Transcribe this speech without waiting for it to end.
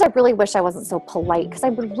I really wish I wasn't so polite because I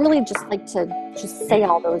would really just like to just say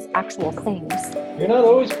all those actual things. You're not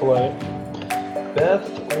always polite. Beth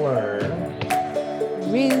Learn.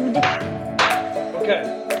 Rude.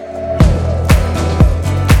 Okay.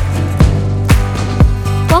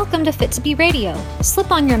 Welcome to Fit to Be Radio.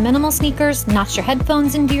 Slip on your minimal sneakers, notch your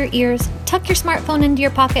headphones into your ears, tuck your smartphone into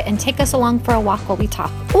your pocket, and take us along for a walk while we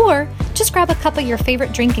talk. Or just grab a cup of your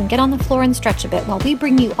favorite drink and get on the floor and stretch a bit while we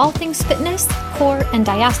bring you all things fitness, core, and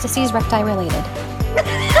diastases recti related.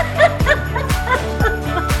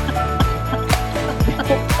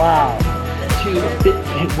 Wow.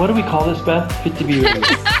 What do we call this, Beth? Fit to Be Radio.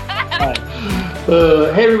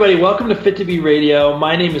 Hey everybody, welcome to Fit to Be Radio.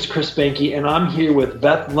 My name is Chris Banky and I'm here with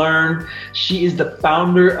Beth Learn. She is the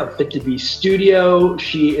founder of Fit to Be Studio.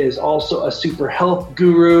 She is also a super health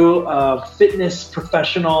guru, a fitness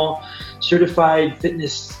professional, certified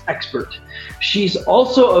fitness expert. She's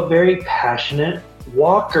also a very passionate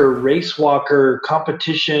walker, race walker,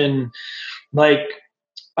 competition.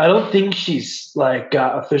 I don't think she's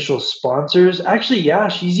got official sponsors. Actually, yeah,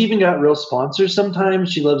 she's even got real sponsors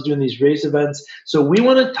sometimes. She loves doing these race events. So we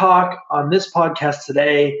want to talk on this podcast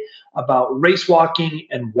today about race walking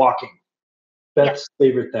and walking. Beth's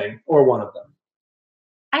favorite thing, or one of them.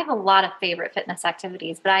 I have a lot of favorite fitness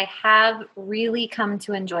activities, but I have really come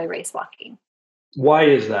to enjoy race walking. Why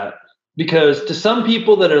is that? Because to some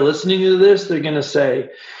people that are listening to this, they're going to say,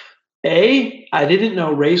 A, I didn't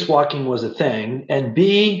know race walking was a thing, and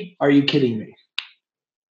B, are you kidding me?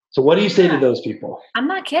 So what do you say to those people? I'm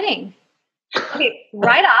not kidding. Okay,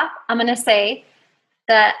 right off, I'm going to say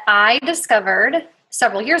that I discovered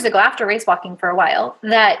several years ago after race walking for a while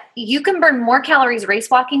that you can burn more calories race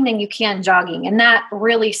walking than you can jogging, and that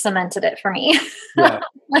really cemented it for me. Yeah.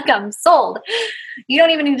 I'm sold. You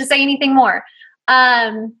don't even need to say anything more.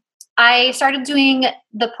 I started doing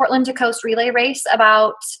the Portland to Coast relay race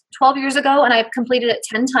about 12 years ago, and I've completed it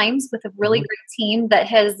 10 times with a really great team that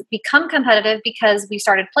has become competitive because we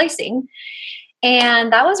started placing.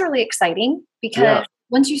 And that was really exciting because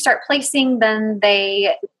once you start placing, then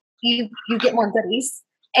you get more goodies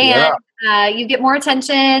and you get more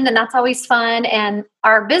attention, and that's always fun. And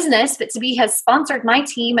our business, Fit to Be, has sponsored my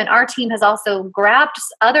team, and our team has also grabbed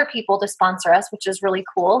other people to sponsor us, which is really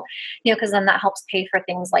cool, because then that helps pay for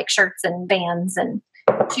things like shirts and vans and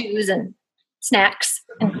shoes and snacks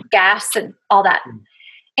and gas and all that.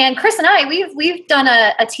 And Chris and I, we've done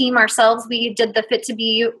a team ourselves. We did the Fit to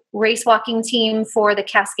Be race walking team for the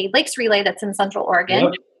Cascade Lakes Relay that's in Central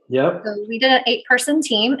Oregon. Yep. So we did an 8-person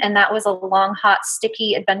team, and that was a long, hot,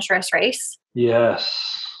 sticky, adventurous race. Yes.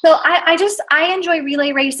 So I enjoy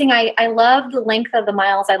relay racing. I love the length of the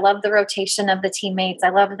miles. I love the rotation of the teammates. I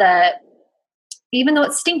love even though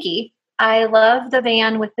it's stinky, I love the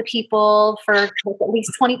van with the people for at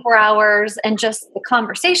least 24 hours and just the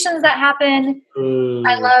conversations that happen.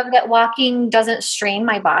 I love that walking doesn't strain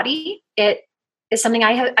my body. It is something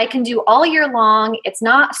I can do all year long. It's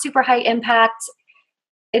not super high impact.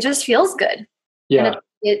 It just feels good. Yeah. And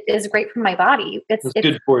it is great for my body. It's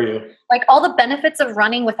good for you. Like all the benefits of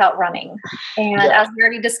running without running. And as we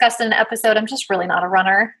already discussed in an episode, I'm just really not a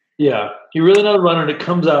runner. Yeah. You're really not a runner, and it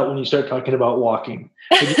comes out when you start talking about walking.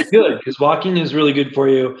 It's good because walking is really good for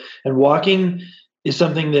you. And walking is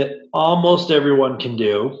something that almost everyone can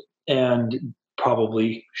do and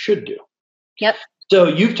probably should do. Yep. So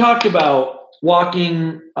you've talked about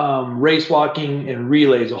walking, race walking, and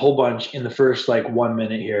relays a whole bunch in the first 1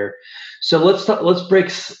 minute here. So let's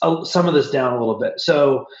break some of this down a little bit.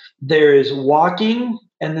 So there is walking,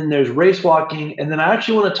 and then there's race walking, and then I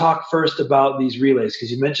actually want to talk first about these relays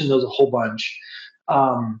because you mentioned those a whole bunch.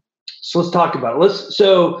 So let's talk about it. Let's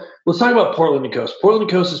talk about Portland to Coast. Portland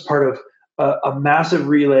to Coast is part of a massive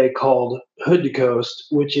relay called Hood to Coast,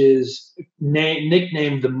 which is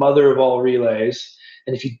nicknamed the mother of all relays.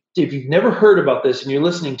 And if you've never heard about this and you're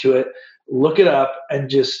listening to it, look it up and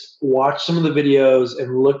just watch some of the videos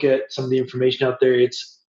and look at some of the information out there.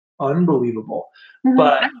 It's unbelievable. Mm-hmm.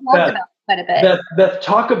 But I've talked about quite a bit. Beth,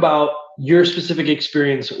 talk about your specific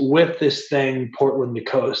experience with this thing, Portland to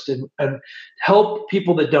Coast, and help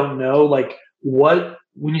people that don't know,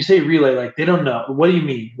 when you say relay, they don't know. What do you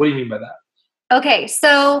mean? What do you mean by that? Okay.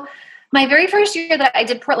 So my very first year that I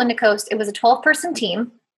did Portland to Coast, it was a 12-person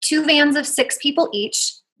team. 2 vans of 6 people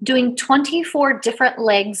each, doing 24 different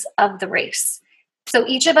legs of the race. So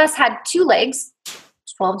each of us had 2 legs,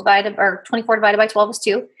 24 divided by 12 is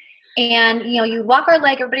 2. And, you walk our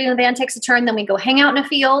leg, everybody in the van takes a turn, then we go hang out in a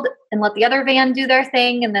field and let the other van do their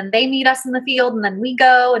thing. And then they meet us in the field, and then we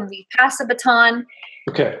go and we pass a baton.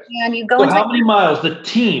 Okay. And you go. So how many miles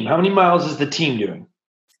is the team doing?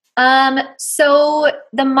 So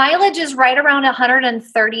the mileage is right around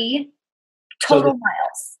 130 total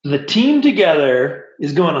miles. The team together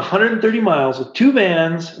is going 130 miles with 2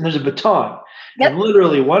 vans, and there's a baton. Yep. And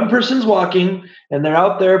literally one person's walking, and they're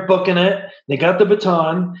out there booking it. They got the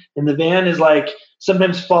baton, and the van is like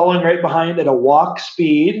sometimes following right behind at a walk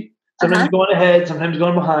speed, sometimes going ahead, sometimes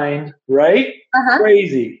going behind, right?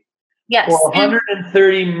 Crazy. Yes. For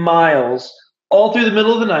 130 miles all through the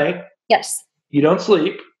middle of the night. Yes. You don't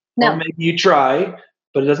sleep. No. Or maybe you try,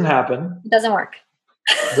 but it doesn't happen. It doesn't work.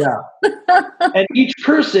 Yeah. And each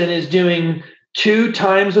person is doing 2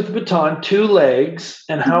 times with the baton, 2 legs.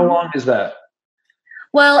 And how long is that?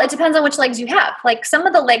 Well, it depends on which legs you have. Like some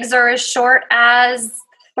of the legs are as short as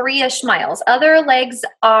 3-ish miles. Other legs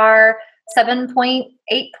are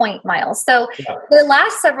 7.8 miles. So the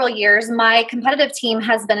last several years, my competitive team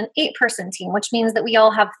has been an 8-person team, which means that we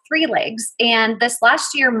all have 3 legs. And this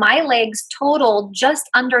last year, my legs totaled just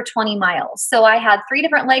under 20 miles. So I had 3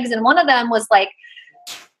 different legs, and one of them was like,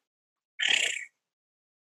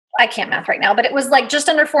 I can't math right now, but it was like just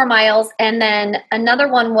under 4 miles. And then another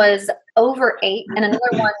one was over 8, and another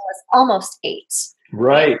one was almost 8.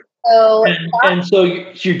 Right. So and so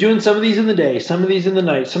you're doing some of these in the day, some of these in the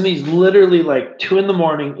night, some of these literally like 2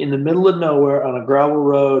 a.m. in the middle of nowhere on a gravel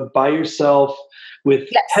road by yourself with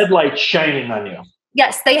headlights shining on you.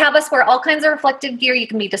 Yes, they have us wear all kinds of reflective gear. You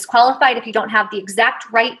can be disqualified if you don't have the exact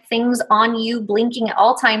right things on you, blinking at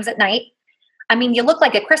all times at night. I mean, you look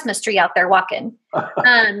like a Christmas tree out there walking,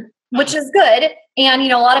 which is good. And,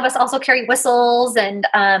 a lot of us also carry whistles, and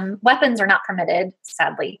weapons are not permitted,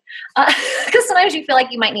 sadly, because sometimes you feel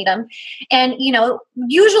like you might need them. And,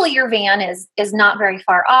 usually your van is not very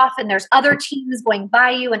far off, and there's other teams going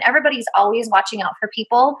by you, and everybody's always watching out for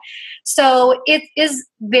people. So it is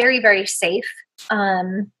very, very safe.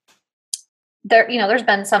 There's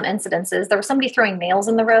been some incidences. There was somebody throwing nails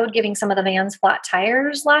in the road, giving some of the vans flat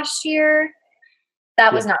tires last year.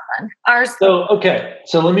 That was not fun. So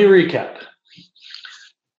let me recap.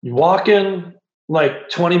 You're walking like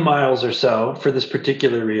 20 miles or so for this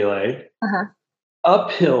particular relay. Up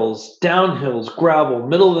hills, down hills, gravel,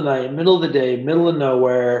 middle of the night, middle of the day, middle of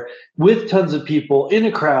nowhere, with tons of people, in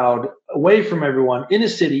a crowd, away from everyone, in a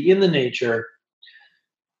city, in the nature.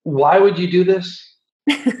 Why would you do this?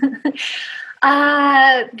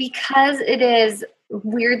 Because it is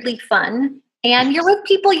weirdly fun. And you're with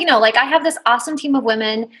people, like I have this awesome team of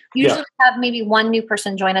women. We usually have maybe one new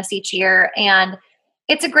person join us each year, and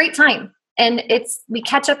it's a great time. And we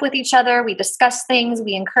catch up with each other. We discuss things.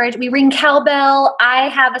 We encourage, we ring cowbell. I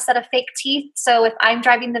have a set of fake teeth. So if I'm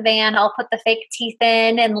driving the van, I'll put the fake teeth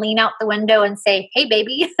in and lean out the window and say, "Hey,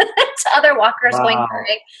 baby," to other walkers going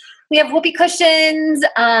by. We have whoopee cushions.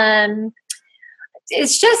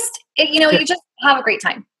 It's just, you just have a great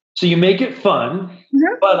time. So you make it fun,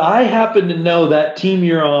 but I happen to know that team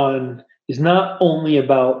you're on is not only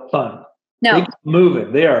about fun. No.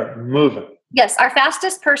 They are moving. Yes. Our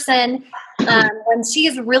fastest person, when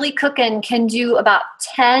she's really cooking, can do about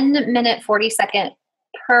 10-minute, 40-second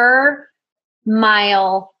per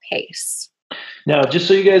mile pace. Now, just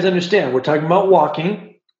so you guys understand, we're talking about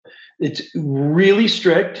walking. It's really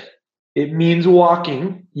strict. It means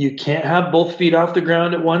walking. You can't have both feet off the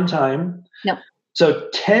ground at one time. No. So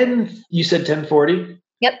you said 10:40?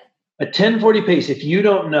 Yep. A 10:40 pace, if you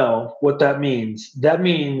don't know what that means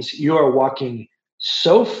you are walking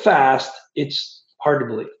so fast, it's hard to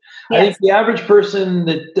believe. Yes. I think the average person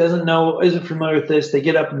that isn't familiar with this, they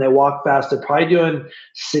get up and they walk fast. They're probably doing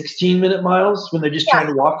 16-minute miles when they're just trying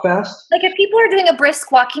to walk fast. Like if people are doing a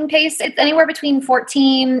brisk walking pace, it's anywhere between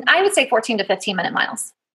 14 to 15-minute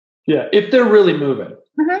miles. Yeah, if they're really moving.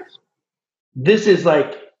 This is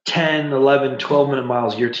like 10, 11, 12-minute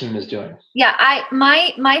miles your team is doing. Yeah,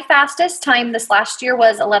 my fastest time this last year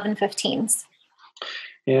was 11:15s.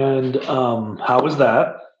 And how was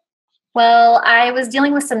that? Well, I was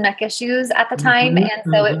dealing with some neck issues at the time, and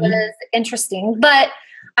so it was interesting. But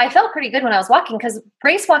I felt pretty good when I was walking, because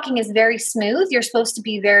race walking is very smooth. You're supposed to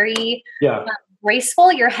be very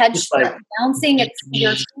graceful. Your head's bouncing.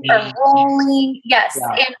 Your feet are rolling. Yes.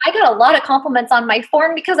 Yeah. And I got a lot of compliments on my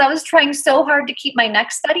form because I was trying so hard to keep my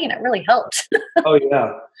neck steady, and it really helped. Oh,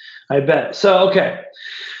 yeah. I bet. So,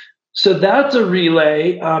 So that's a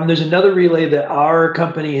relay. There's another relay that our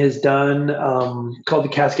company has done called the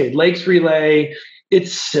Cascade Lakes Relay.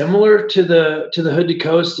 It's similar to the Hood to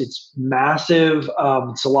Coast. It's massive.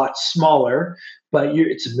 It's a lot smaller, but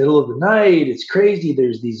it's the middle of the night. It's crazy.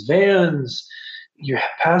 There's these vans. You're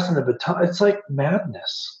passing the baton. It's like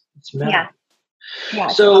madness. It's madness. Yeah.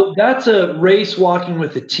 So that's a race walking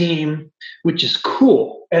with a team, which is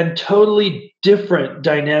cool and totally different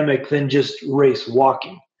dynamic than just race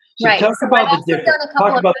walking. So right. talk So about I've the also difference. done a couple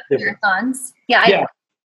Talk of about the difference. marathons. Yeah. Yeah.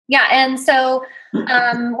 Yeah. And so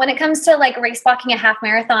when it comes to like race walking a half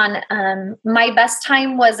marathon, my best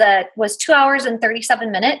time was 2 hours and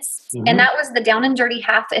 37 minutes. Mhm. And that was the Down and Dirty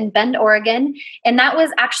Half in Bend, Oregon. And that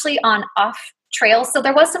was actually on off trails. So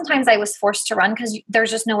there was sometimes I was forced to run because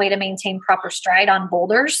there's just no way to maintain proper stride on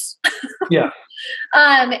boulders. Yeah.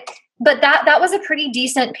 But that was a pretty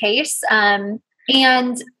decent pace.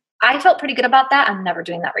 And I felt pretty good about that. I'm never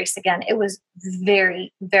doing that race again. It was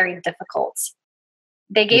very, very difficult.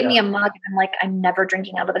 They gave me a mug, and I'm like, I'm never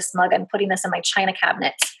drinking out of this mug. I'm putting this in my china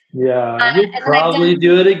cabinet. Yeah, you'll probably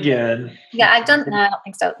do it again. Yeah, I've done. No, I don't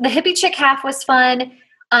think so. The Hippie Chick half was fun.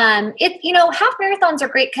 Half marathons are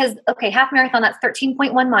great because half marathon, that's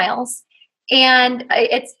 13.1 miles, and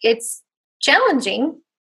it's challenging,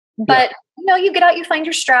 but you get out, you find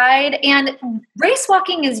your stride, and race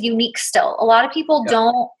walking is unique still. A lot of people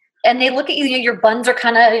don't. And they look at you, your buns are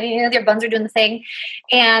kind of, your buns are doing the thing.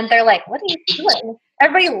 And they're like, what are you doing?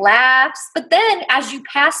 Everybody laughs. But then as you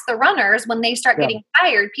pass the runners, when they start getting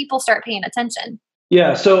tired, people start paying attention.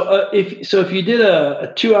 Yeah. So if you did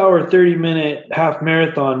a 2 hour, 30-minute half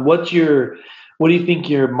marathon, what do you think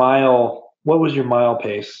what was your mile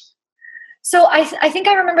pace? So I think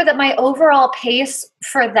I remember that my overall pace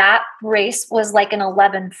for that race was like an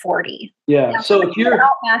 11:40. Yeah. So if you're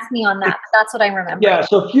ask me on that, that's what I remember. Yeah.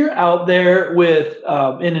 So if you're out there with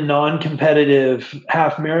in a non-competitive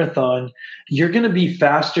half marathon, you're going to be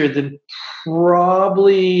faster than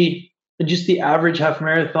probably just the average half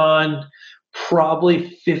marathon, probably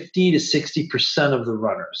 50 to 60% of the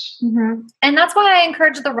runners. Mm-hmm. And that's why I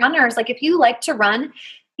encourage the runners. Like if you like to run,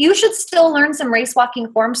 you should still learn some race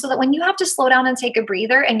walking form so that when you have to slow down and take a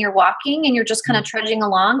breather and you're walking and you're just kind of trudging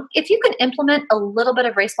along, if you can implement a little bit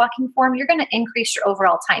of race walking form, you're going to increase your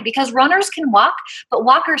overall time because runners can walk, but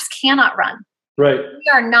walkers cannot run. Right.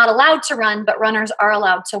 We are not allowed to run, but runners are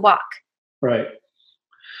allowed to walk. Right.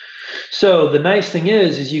 So the nice thing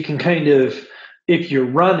is you can kind of, if you're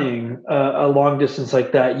running a long distance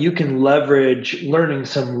like that, you can leverage learning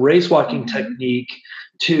some race walking technique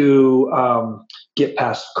to get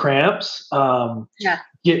past cramps,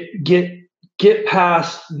 get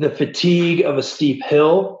past the fatigue of a steep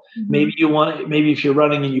hill. Mm-hmm. Maybe if you're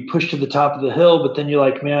running and you push to the top of the hill, but then you're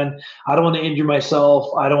like, man, I don't want to injure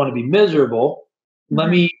myself. I don't want to be miserable.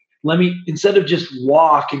 Mm-hmm. Let me instead of just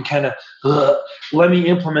walk and kind of, let me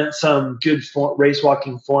implement some good race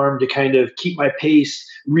walking form to kind of keep my pace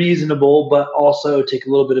reasonable, but also take a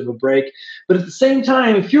little bit of a break. But at the same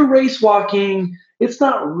time, if you're race walking, it's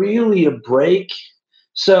not really a break.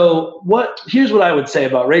 So here's what I would say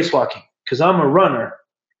about race walking, because I'm a runner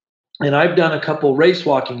and I've done a couple race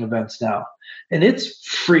walking events now, and it's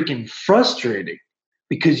freaking frustrating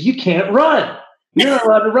because you can't run. You're not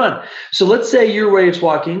allowed to run. So let's say you're race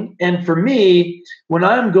walking. And for me, when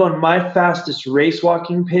I'm going my fastest race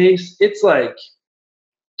walking pace, it's like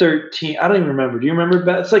 13. I don't even remember. Do you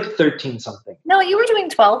remember? It's like 13 something. No, you were doing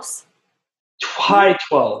 12s. High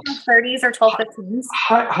 12s. 30s or 12, 15s.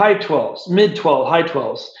 High 12s, mid 12, high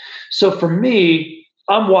 12s. So for me,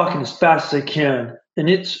 I'm walking as fast as I can. And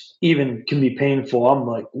it's even can be painful. I'm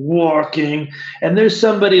like walking. And there's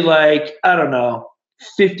somebody like, I don't know,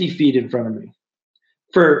 50 feet in front of me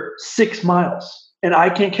for 6 miles, and I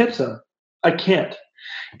can't catch them. I can't.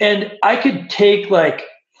 And I could take like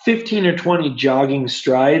 15 or 20 jogging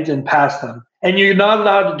strides and pass them, and you're not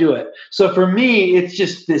allowed to do it. So for me, it's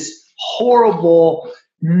just this horrible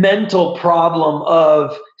mental problem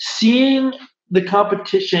of seeing the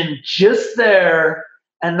competition just there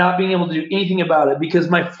and not being able to do anything about it because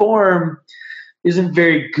my form isn't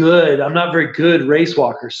very good. I'm not very good race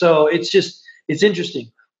walker. So it's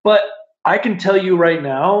interesting. But I can tell you right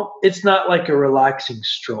now, it's not like a relaxing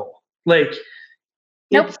stroll. Like,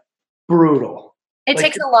 it's brutal. It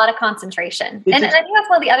takes a lot of concentration. And I think that's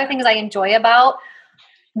one of the other things I enjoy about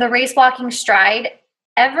the race walking stride.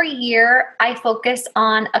 Every year, I focus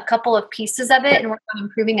on a couple of pieces of it and work on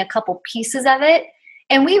improving a couple pieces of it.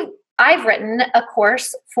 And I've written a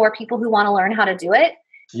course for people who want to learn how to do it.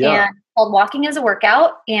 Yeah. And called Walking as a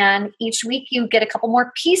Workout. And each week you get a couple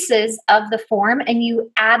more pieces of the form and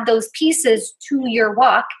you add those pieces to your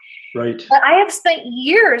walk. Right. But I have spent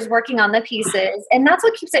years working on the pieces, and that's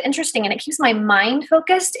what keeps it interesting and it keeps my mind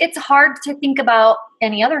focused. It's hard to think about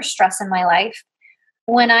any other stress in my life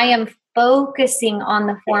when I am focusing on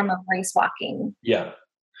the form of race walking. Yeah.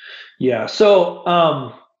 Yeah.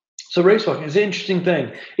 So race walking is an interesting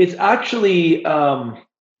thing. It's actually,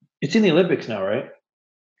 it's in the Olympics now, right?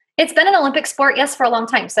 It's been an Olympic sport, yes, for a long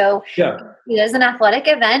time. So it is an athletic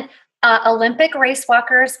event. Olympic race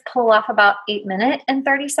walkers pull off about 8-minute and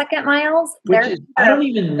 30-second miles. I don't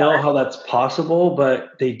even know how that's possible,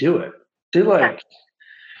 but they do it. They're like,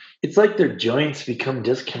 it's like their joints become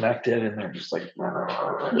disconnected and they're just like,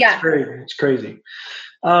 it's crazy.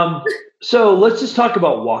 So let's just talk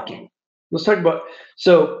about walking.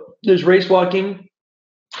 So there's race walking,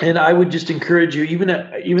 and I would just encourage you, even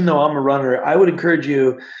though I'm a runner, I would encourage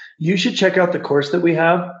you should check out the course that we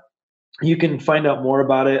have. You can find out more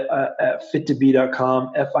about it at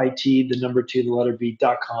fit2be.com, FIT, the number 2, the letter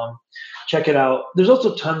B.com. Check it out. There's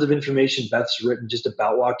also tons of information Beth's written just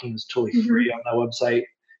about walking. It's totally free on that website.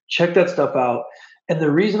 Check that stuff out. And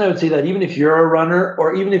the reason I would say that, even if you're a runner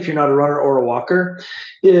or even if you're not a runner or a walker,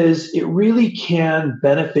 is it really can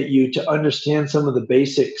benefit you to understand some of the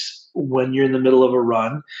basics when you're in the middle of a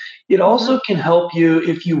run. It also can help you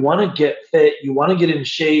if you want to get fit, you want to get in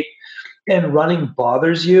shape, and running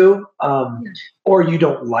bothers you, or you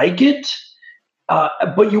don't like it,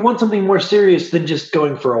 but you want something more serious than just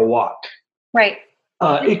going for a walk. Right.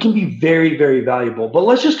 It can be very, very valuable. But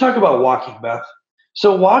let's just talk about walking, Beth.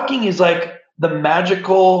 So walking is like the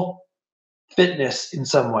magical fitness in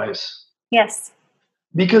some ways. Yes.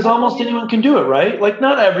 Because almost anyone can do it, right? Like,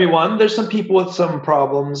 not everyone. There's some people with some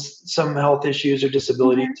problems, some health issues or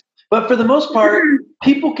disabilities. But for the most part,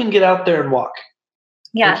 people can get out there and walk.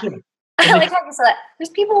 Yeah. I like how you said that. There's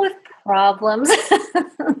people with problems.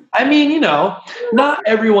 I mean, not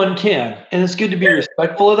everyone can. And it's good to be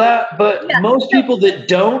respectful of that. But most people that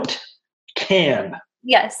don't can.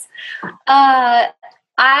 Yes.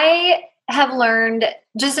 I have learned,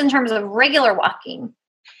 just in terms of regular walking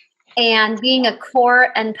and being a core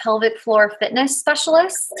and pelvic floor fitness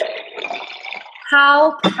specialist,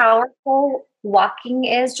 how powerful walking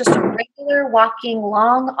is. Just a regular walking,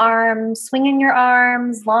 long arms, swinging your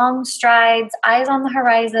arms, long strides, eyes on the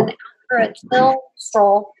horizon for a chill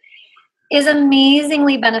stroll is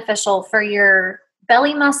amazingly beneficial for your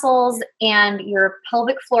belly muscles and your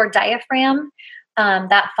pelvic floor diaphragm.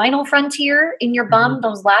 That final frontier in your bum,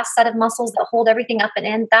 those last set of muscles that hold everything up and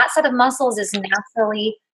in, that set of muscles is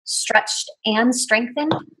naturally stretched and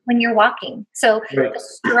strengthened when you're walking. So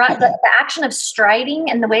the action of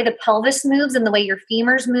striding and the way the pelvis moves and the way your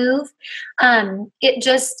femurs move, it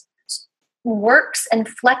just works and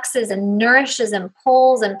flexes and nourishes and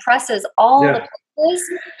pulls and presses all the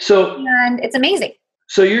places. And it's amazing.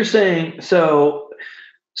 So you're saying, so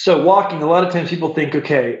walking, a lot of times people think,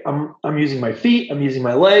 okay, I'm using my feet, I'm using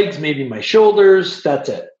my legs, maybe my shoulders, that's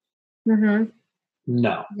it.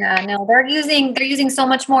 No. Yeah, no, they're using so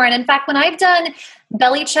much more. And in fact, when I've done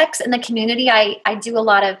belly checks in the community, I do a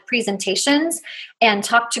lot of presentations and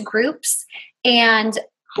talk to groups. And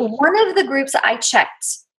one of the groups I checked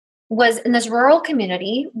was in this rural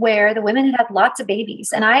community where the women had lots of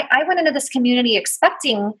babies. And I went into this community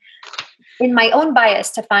expecting, in my own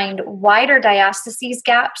bias, to find wider diastases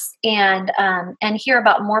gaps and hear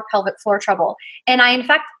about more pelvic floor trouble. And I, in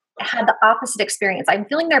fact, had the opposite experience. I'm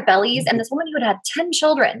feeling their bellies, and this woman who had 10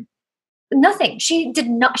 children, nothing. She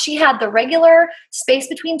had the regular space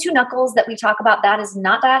between two knuckles that we talk about. That is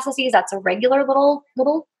not diastases. That's a regular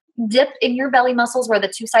little dip in your belly muscles where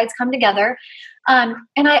the two sides come together. And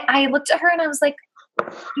I looked at her and I was like,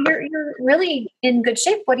 you're really in good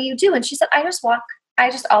shape. What do you do? And she said, I just walk.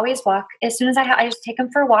 I just always walk. As soon as I just take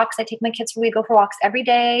them for walks. I take my kids we go for walks every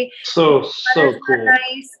day. So cool.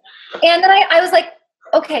 Nice. And then I was like,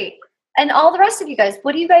 okay. And all the rest of you guys,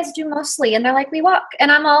 what do you guys do mostly? And they're like, we walk.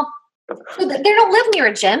 And I'm all, they don't live near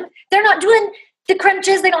a gym. They're not doing the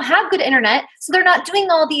crunches. They don't have good internet. So they're not doing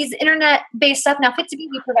all these internet-based stuff. Now, Fit2Be,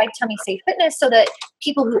 we provide Tummy Safe Fitness so that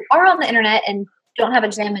people who are on the internet and don't have a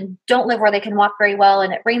gym and don't live where they can walk very well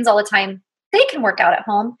and it rains all the time, they can work out at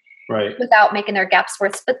home without making their gaps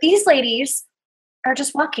worse. But these ladies are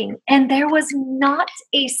just walking. And there was not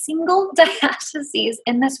a single diastases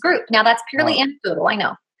in this group. Now, that's purely anecdotal, I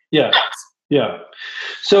know. Yeah.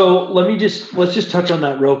 So let's just touch on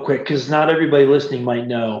that real quick, because not everybody listening might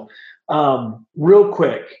know. Real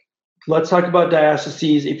quick, let's talk about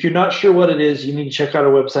diastases. If you're not sure what it is, you need to check out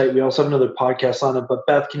our website. We also have another podcast on it. But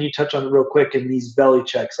Beth, can you touch on it real quick? And these belly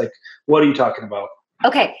checks, like, what are you talking about?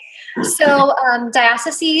 Okay. So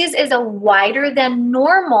diastases is a wider than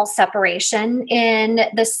normal separation in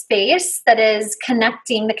the space that is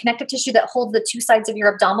connecting the connective tissue that holds the two sides of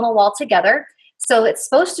your abdominal wall together. So it's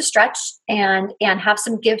supposed to stretch and have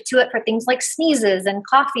some give to it for things like sneezes and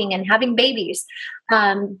coughing and having babies.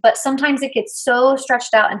 But sometimes it gets so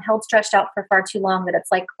stretched out and held stretched out for far too long that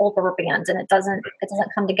it's like old rubber bands and it doesn't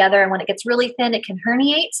come together. And when it gets really thin, it can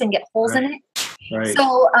herniate and get holes in it. Right.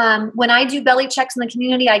 So when I do belly checks in the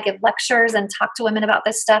community, I give lectures and talk to women about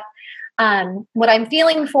this stuff. What I'm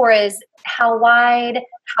feeling for is how wide,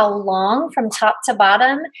 how long from top to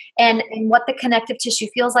bottom, and what the connective tissue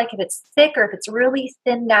feels like, if it's thick or if it's really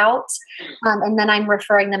thinned out. And then I'm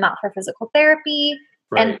referring them out for physical therapy and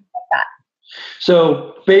Right. things like that.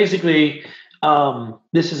 So basically,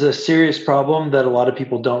 this is a serious problem that a lot of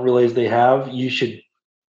people don't realize they have. You should,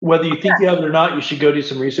 whether you think you have it or not, you should go do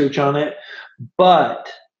some research on it.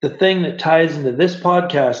 But the thing that ties into this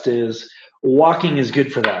podcast is walking is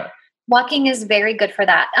good for that. Walking is very good for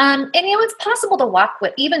that. And it's possible to walk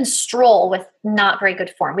with, even stroll with not very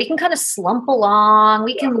good form. We can kind of slump along.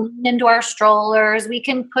 We can lean into our strollers. We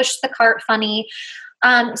can push the cart funny.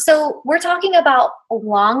 So we're talking about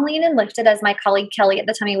long, lean, and lifted, as my colleague Kelly at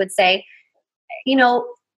the Tummy would say.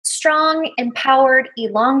 Strong, empowered,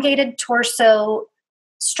 elongated torso,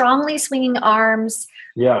 strongly swinging arms.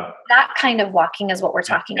 Yeah. That kind of walking is what we're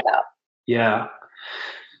talking about. Yeah.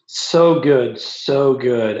 So good. So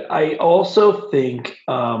good. I also think,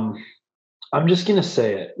 I'm just going to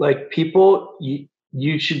say it, like, people,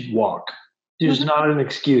 you should walk. There's not an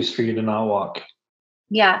excuse for you to not walk.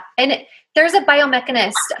 Yeah. And there's a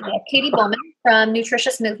biomechanist, Katie Bowman from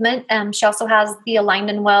Nutritious Movement. She also has the Aligned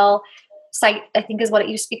and Well site, I think is what it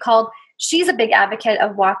used to be called. She's a big advocate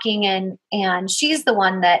of walking, and she's the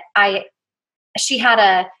one that she had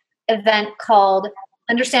a event called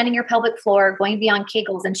Understanding Your Pelvic Floor, Going Beyond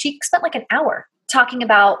Kegels. And she spent like an hour talking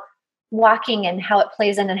about walking and how it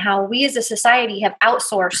plays in, and how we as a society have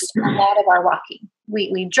outsourced a lot of our walking.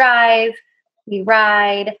 We drive, we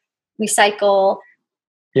ride, we cycle.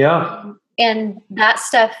 Yeah. And that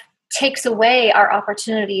stuff takes away our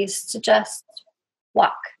opportunities to just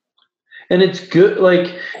walk. And it's good,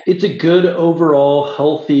 like, it's a good overall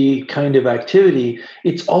healthy kind of activity.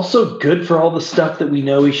 It's also good for all the stuff that we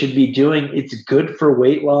know we should be doing. It's good for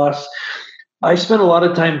weight loss. I spent a lot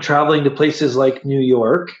of time traveling to places like New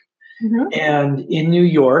York, and in New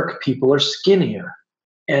York, people are skinnier.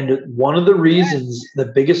 And one of the reasons, the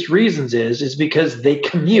biggest reasons is because they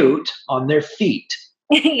commute on their feet.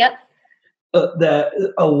 Yep.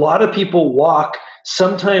 That a lot of people walk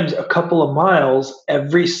sometimes a couple of miles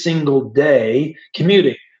every single day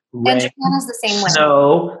commuting. Rain, And Japan is the same way.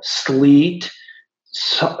 snow, sleet,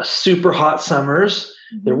 super hot summers,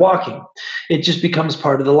 they're walking. It just becomes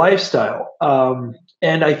part of the lifestyle.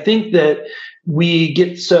 And I think that we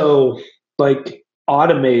get so like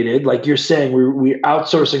automated, like you're saying, we're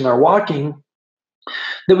outsourcing our walking,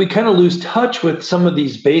 that we kind of lose touch with some of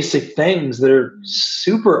these basic things that are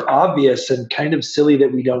super obvious and kind of silly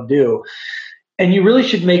that we don't do. And you really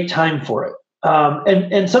should make time for it.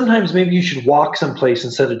 And sometimes maybe you should walk someplace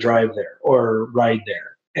instead of drive there or ride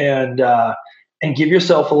there, and give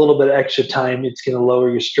yourself a little bit of extra time. It's going to lower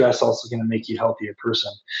your stress, also going to make you a healthier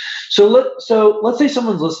person. So let's say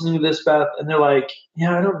someone's listening to this, Beth, and they're like,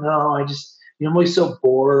 yeah, I don't know. I'm always so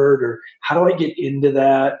bored, or how do I get into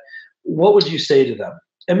that? What would you say to them?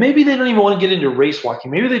 And maybe they don't even want to get into race walking.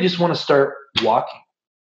 Maybe they just want to start walking.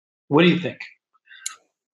 What do you think?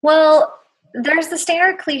 Well, there's the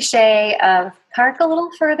standard cliche of park a little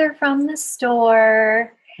further from the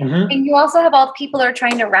store. And you also have all the people who are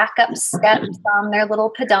trying to rack up steps on their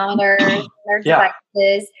little pedometers, their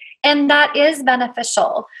devices. And that is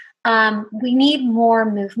beneficial. We need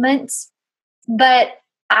more movement. But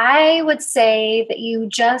I would say that you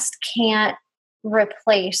just can't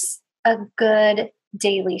replace a good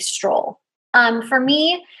daily stroll. For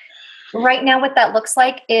me, right now, what that looks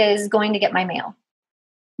like is going to get my mail.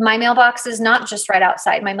 My mailbox is not just right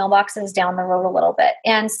outside. My mailbox is down the road a little bit.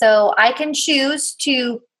 And so I can choose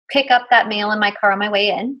to pick up that mail in my car on my way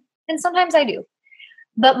in. And sometimes I do.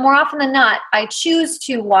 But more often than not, I choose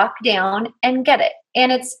to walk down and get it.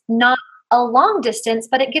 And it's not a long distance,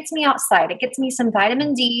 but it gets me outside. It gets me some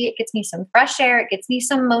vitamin D. It gets me some fresh air. It gets me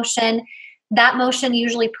some motion. That motion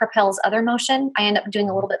usually propels other motion. I end up doing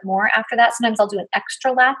a little bit more after that. Sometimes I'll do an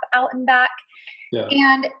extra lap out and back. Yeah.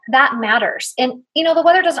 And that matters. And, the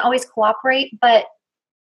weather doesn't always cooperate, but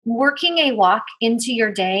working a walk into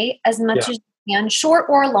your day as much as you can, short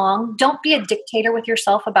or long, don't be a dictator with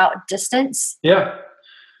yourself about distance. Yeah.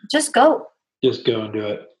 Just go. Just go and do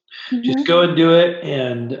it. Just go and do it,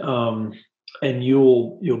 and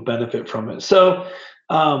you'll benefit from it. So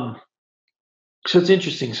it's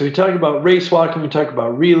interesting. So we talk about race walking, we talk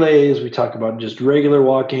about relays, we talk about just regular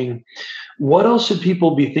walking. What else should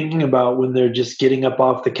people be thinking about when they're just getting up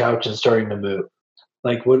off the couch and starting to move?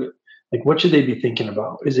 What should they be thinking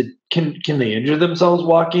about? Is it can they injure themselves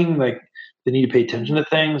walking? Like, they need to pay attention to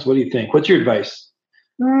things? What do you think? What's your advice?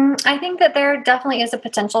 I think that there definitely is a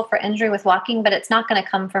potential for injury with walking, but it's not going to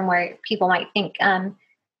come from where people might think.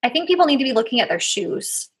 I think people need to be looking at their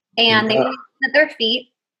shoes, and they need to look at their feet.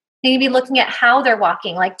 Maybe looking at how they're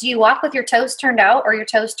walking. Like, do you walk with your toes turned out or your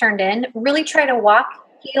toes turned in? Really try to walk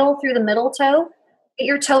heel through the middle toe. Get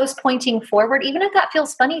your toes pointing forward, even if that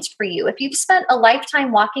feels funny for you. If you've spent a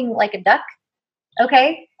lifetime walking like a duck,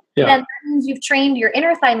 okay, then that means you've trained your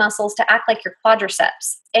inner thigh muscles to act like your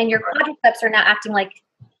quadriceps. And your quadriceps are now acting like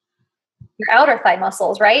your outer thigh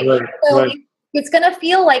muscles, right? So it's going to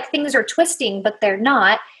feel like things are twisting, but they're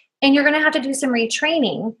not. And you're going to have to do some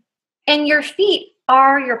retraining. And your feet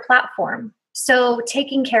are your platform. So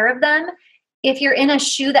taking care of them, if you're in a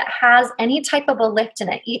shoe that has any type of a lift in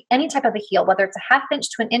it, any type of a heel, whether it's a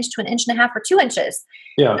 1/2 inch to an inch and a half or 2 inches,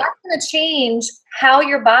 that's going to change how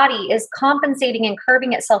your body is compensating and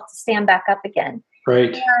curving itself to stand back up again.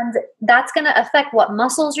 Right. And that's going to affect what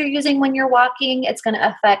muscles you're using when you're walking. It's going to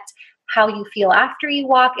affect how you feel after you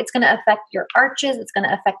walk. It's going to affect your arches. It's going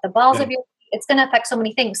to affect the balls of your feet. It's going to affect so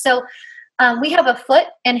many things. So we have a foot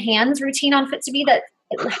and hands routine on Fit to Be that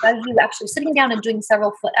has you actually sitting down and doing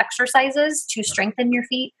several foot exercises to strengthen your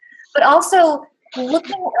feet, but also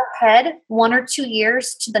looking ahead 1 or 2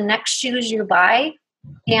 years to the next shoes you buy.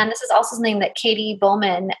 And this is also something that Katie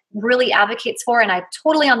Bowman really advocates for. And I'm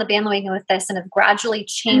totally on the bandwagon with this and have gradually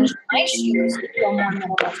changed my shoes to feel more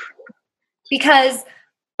minimalist. Because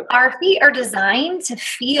our feet are designed to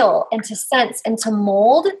feel and to sense and to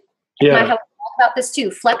mold. And I have talked about this too,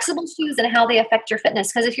 flexible shoes and how they affect your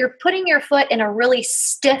fitness. Because if you're putting your foot in a really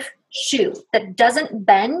stiff shoe that doesn't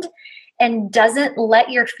bend and doesn't let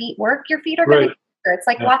your feet work, your feet are going to hurt. It's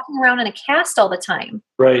like walking around in a cast all the time.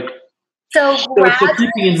 Right. So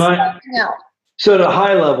keeping in mind, so at a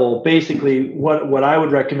high level, basically what I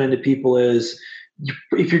would recommend to people is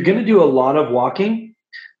if you're going to do a lot of walking,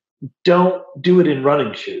 don't do it in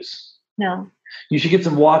running shoes. No. You should get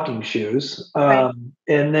some walking shoes. And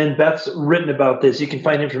then Beth's written about this. You can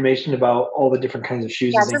find information about all the different kinds of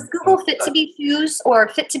shoes. Yeah, just Google Fit to Be shoes or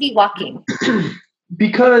Fit to Be walking.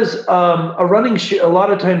 Because a running shoe, a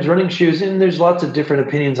lot of times running shoes, and there's lots of different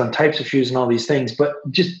opinions on types of shoes and all these things, but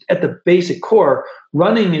just at the basic core,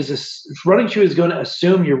 running shoe is going to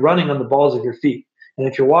assume you're running on the balls of your feet. And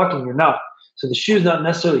if you're walking, you're not. So the shoe's not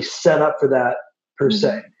necessarily set up for that per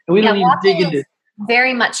se. And we don't even dig into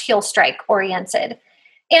very much heel strike oriented.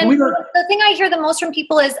 And the thing I hear the most from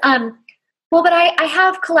people is, well, but I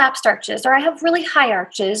have collapsed arches, or I have really high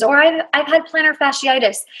arches, or I've had plantar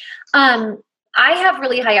fasciitis. I have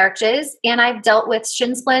really high arches, and I've dealt with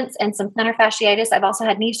shin splints and some plantar fasciitis. I've also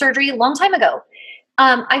had knee surgery a long time ago.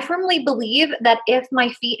 I firmly believe that if my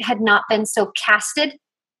feet had not been so casted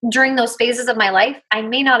during those phases of my life, I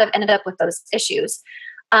may not have ended up with those issues.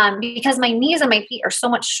 Because my knees and my feet are so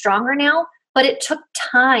much stronger now, but it took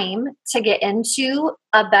time to get into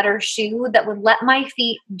a better shoe that would let my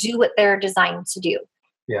feet do what they're designed to do.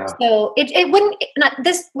 Yeah. So it wouldn't,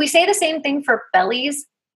 we say the same thing for bellies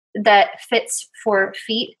that fits for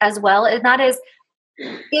feet as well. And that is,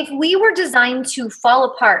 if we were designed to fall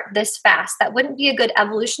apart this fast, that wouldn't be a good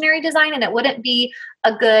evolutionary design, and it wouldn't be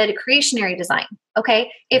a good creationary design.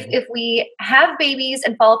 Okay. If we have babies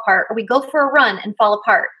and fall apart, or we go for a run and fall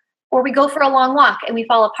apart, or we go for a long walk and we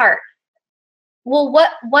fall apart. Well,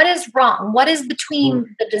 what is wrong? What is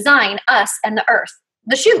between the design, us, and the earth?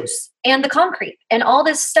 The shoes and the concrete and all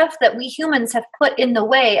this stuff that we humans have put in the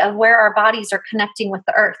way of where our bodies are connecting with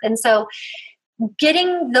the earth. And so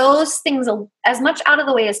getting those things as much out of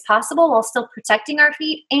the way as possible while still protecting our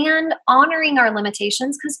feet and honoring our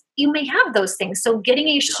limitations, because you may have those things. So getting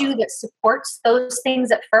a shoe that supports those things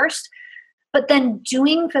at first, but then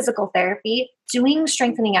doing physical therapy, doing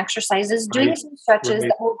strengthening exercises, doing some stretches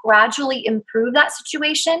that will gradually improve that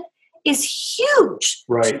situation is huge.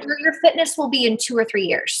 Right. To where your fitness will be in 2 or 3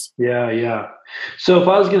 years. Yeah. So if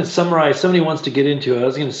I was going to summarize, somebody wants to get into it, I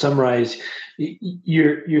was going to summarize,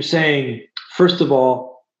 you're saying, first of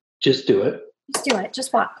all, just do it. Just do it.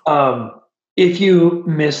 Just walk. If you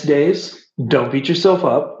miss days, don't beat yourself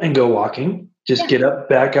up and go walking. Just get up,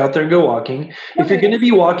 back out there and go walking. If you're going to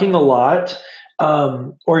be walking a lot,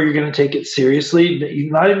 or you're going to take it seriously,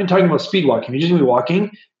 you're not even talking about speed walking. You're just going to be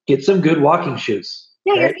walking, get some good walking shoes.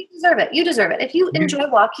 Yeah, your feet deserve it. You deserve it. If you enjoy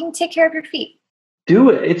walking, take care of your feet. Do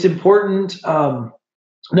it. It's important. No,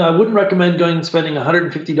 I wouldn't recommend going and spending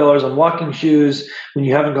 $150 on walking shoes when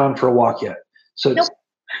you haven't gone for a walk yet. So,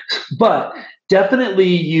 but definitely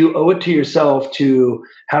you owe it to yourself to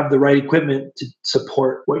have the right equipment to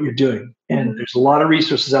support what you're doing. And there's a lot of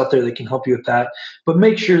resources out there that can help you with that, but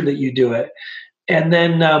make sure that you do it. And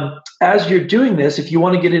then as you're doing this, if you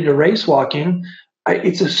want to get into race walking,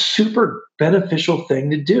 it's a super beneficial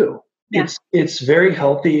thing to do. Yeah. It's very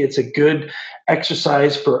healthy. It's a good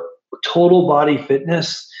exercise for total body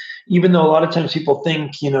fitness, even though a lot of times people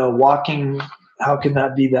think, walking how can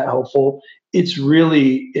that be that helpful? It's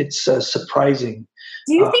surprising.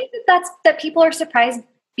 Do you think that people are surprised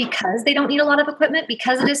because they don't need a lot of equipment,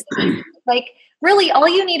 because it is like really all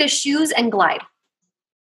you need is shoes and Glide?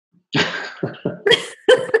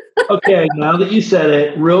 Okay, now that you said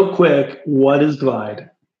it, real quick, what is Glide?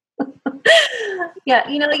 Yeah,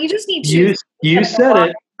 you just need shoes. You said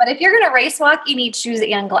it. But if you're going to race walk, you need shoes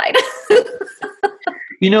and Glide.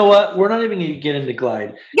 You know what? We're not even going to get into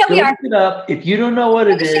Glide. Yeah, we are. Look it up. If you don't know what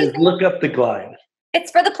it is, look up the Glide.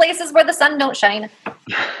 It's for the places where the sun don't shine.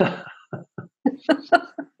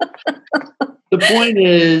 The point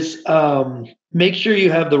is, make sure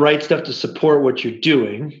you have the right stuff to support what you're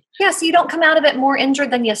doing. Yeah, so you don't come out of it more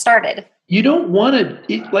injured than you started. You don't want to,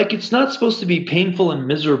 it's not supposed to be painful and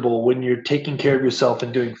miserable when you're taking care of yourself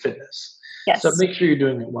and doing fitness. Yes. So make sure you're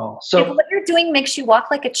doing it well. So if what you're doing makes you walk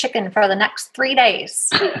like a chicken for the next 3 days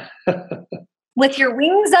with your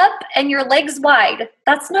wings up and your legs wide,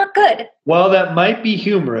 that's not good. While that might be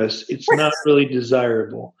humorous, it's not really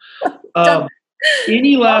desirable.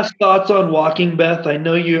 Any last thoughts on walking, Beth? I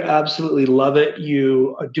know you absolutely love it.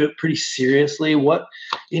 You do it pretty seriously.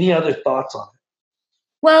 Any other thoughts on it?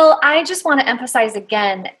 Well, I just want to emphasize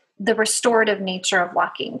again the restorative nature of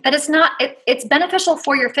walking. That it's beneficial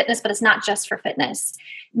for your fitness, but it's not just for fitness.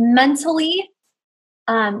 Mentally,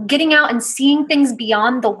 getting out and seeing things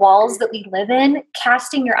beyond the walls that we live in,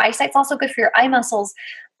 casting your eyesight's also good for your eye muscles.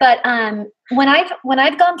 But when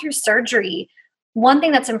I've gone through surgery, one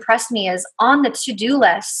thing that's impressed me is on the to-do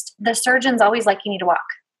list, the surgeon's always like, you need to walk.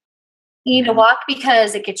 You need to walk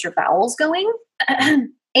because it gets your bowels going.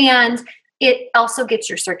 And it also gets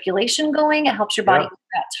your circulation going. It helps your body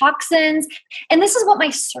get toxins. And this is what my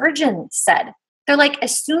surgeon said. They're like,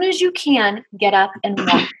 as soon as you can, get up and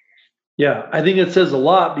walk. Yeah, I think it says a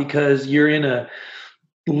lot because you're in a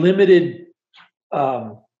limited,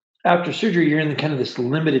 after surgery, you're in kind of this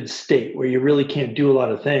limited state where you really can't do a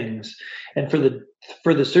lot of things. And for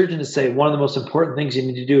the surgeon to say one of the most important things you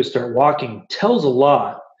need to do is start walking tells a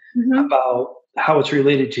lot about how it's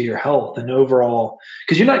related to your health and overall,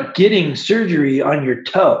 because you're not getting surgery on your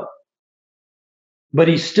toe, but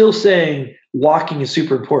he's still saying walking is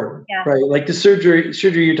super important, right? Like the surgery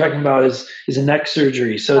you're talking about is a neck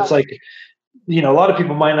surgery. So it's like, a lot of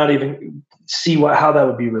people might not even see how that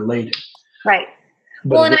would be related. Right.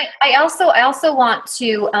 But well, and I also want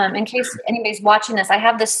to, in case anybody's watching this, I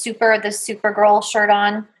have this Supergirl shirt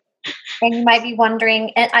on, and you might be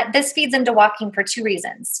wondering, and this feeds into walking for 2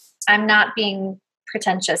 reasons. I'm not being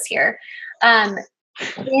pretentious here. In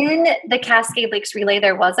the Cascade Lakes Relay,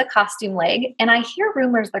 there was a costume leg, and I hear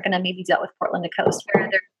rumors they're going to maybe do that with Portland to Coast, where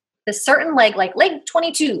there's a certain leg, like leg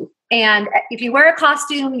 22, and if you wear a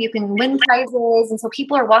costume, you can win prizes, and so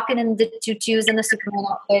people are walking in the tutus and the Superman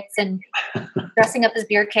outfits and dressing up as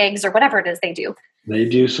beer kegs or whatever it is they do. They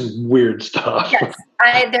do some weird stuff. Yes,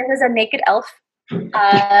 there was a naked elf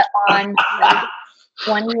on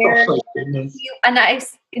one year, and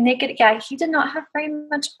naked. Yeah, he did not have very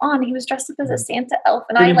much on. He was dressed up as a Santa elf,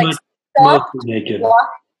 and I stopped naked.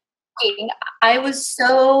 Walking. I was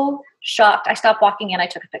so shocked. I stopped walking and I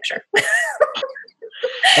took a picture.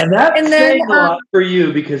 And that's saying a lot for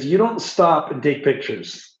you because you don't stop and take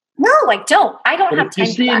pictures. No, I don't. I don't have time. If you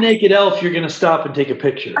see a naked elf, you're going to stop and take a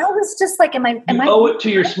picture. I was just like, am I owe it to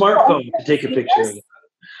your smartphone to take a picture of it.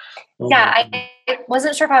 I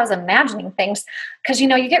wasn't sure if I was imagining things because, you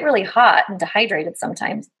get really hot and dehydrated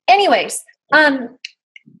sometimes. Anyways, then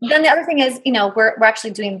the other thing is, we're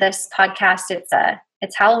actually doing this podcast.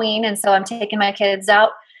 It's Halloween. And so I'm taking my kids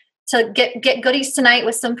out to get goodies tonight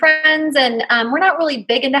with some friends. And we're not really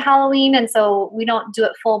big into Halloween. And so we don't do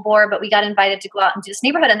it full bore, but we got invited to go out and do this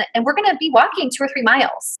neighborhood. And we're going to be walking 2 or 3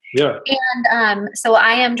 miles. Yeah. And so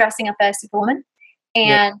I am dressing up as Superwoman.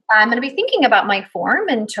 And I'm going to be thinking about my form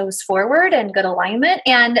and toes forward and good alignment.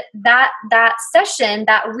 And that session,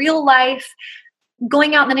 that real life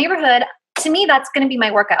going out in the neighborhood, to me, that's going to be my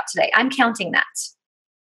workout today. I'm counting that.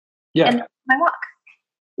 Yeah. And my walk.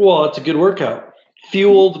 Well, it's a good workout.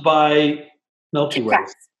 Fueled by Milky Way.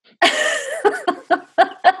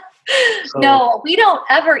 No, we don't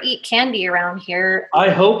ever eat candy around here. I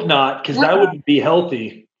hope not, because that wouldn't be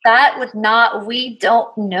healthy. That would not. We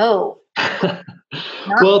don't know.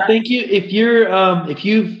 Well, thank you. If you're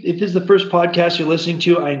if this is the first podcast you're listening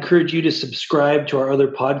to, I encourage you to subscribe to our other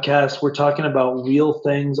podcasts. We're talking about real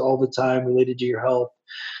things all the time related to your health.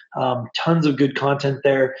 Tons of good content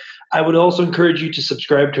there. I would also encourage you to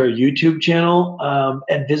subscribe to our YouTube channel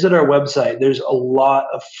and visit our website. There's a lot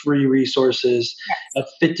of free resources at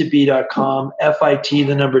fit2b.com, FIT,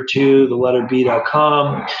 the number 2, the letter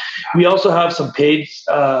B.com. We also have some paid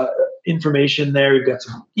information there. We've got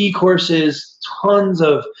some e-courses, tons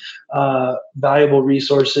of valuable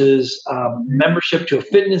resources, membership to a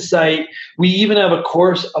fitness site. We even have a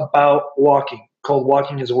course about walking called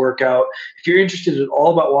Walking as a Workout. If you're interested at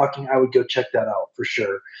all about walking, I would go check that out for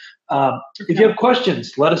sure. If you have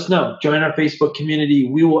questions, let us know. Join our Facebook community.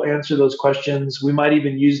 We will answer those questions. We might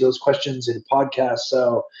even use those questions in podcasts.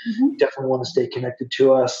 So definitely want to stay connected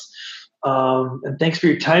to us. And thanks for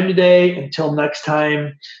your time today. Until next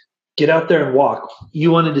time, get out there and walk. You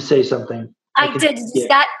wanted to say something. I did.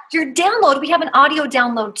 That your download. We have an audio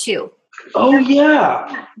download too. Oh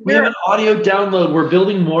yeah. We have an audio download. We're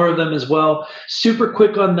building more of them as well. Super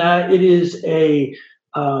quick on that. It is a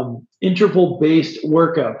interval-based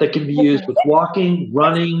workout that can be used with walking,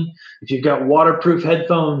 running, if you've got waterproof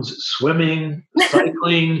headphones, swimming,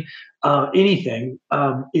 cycling, anything.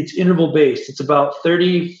 It's interval-based. It's about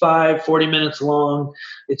 35, 40 minutes long.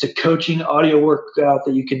 It's a coaching audio workout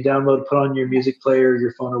that you can download, put on your music player,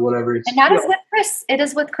 your phone, or whatever. And that is with Chris. It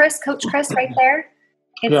is with Chris, Coach Chris right there.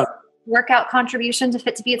 It's workout contribution to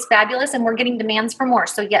Fit to Be. It's fabulous, and we're getting demands for more.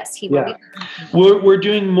 So yes, he will be. We're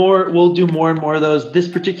doing more. We'll do more and more of those. This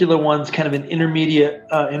particular one's kind of an intermediate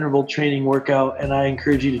interval training workout, and I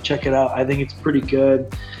encourage you to check it out. I think it's pretty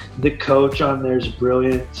good. The coach on there is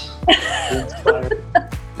brilliant.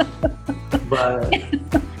 But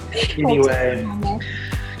anyway,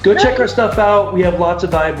 go check our stuff out. We have lots of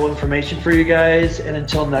valuable information for you guys. And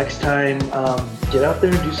until next time, get out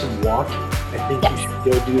there and do some walking. I think you should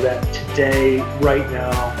go do that today, right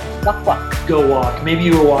now. Walk. Go walk. Maybe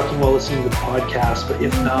you were walking while listening to the podcast, but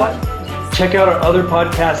if not, check out our other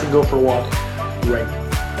podcasts and go for a walk right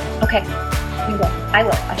now. Okay. You will. I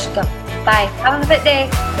will. I should go. Bye. Have a fit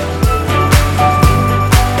day.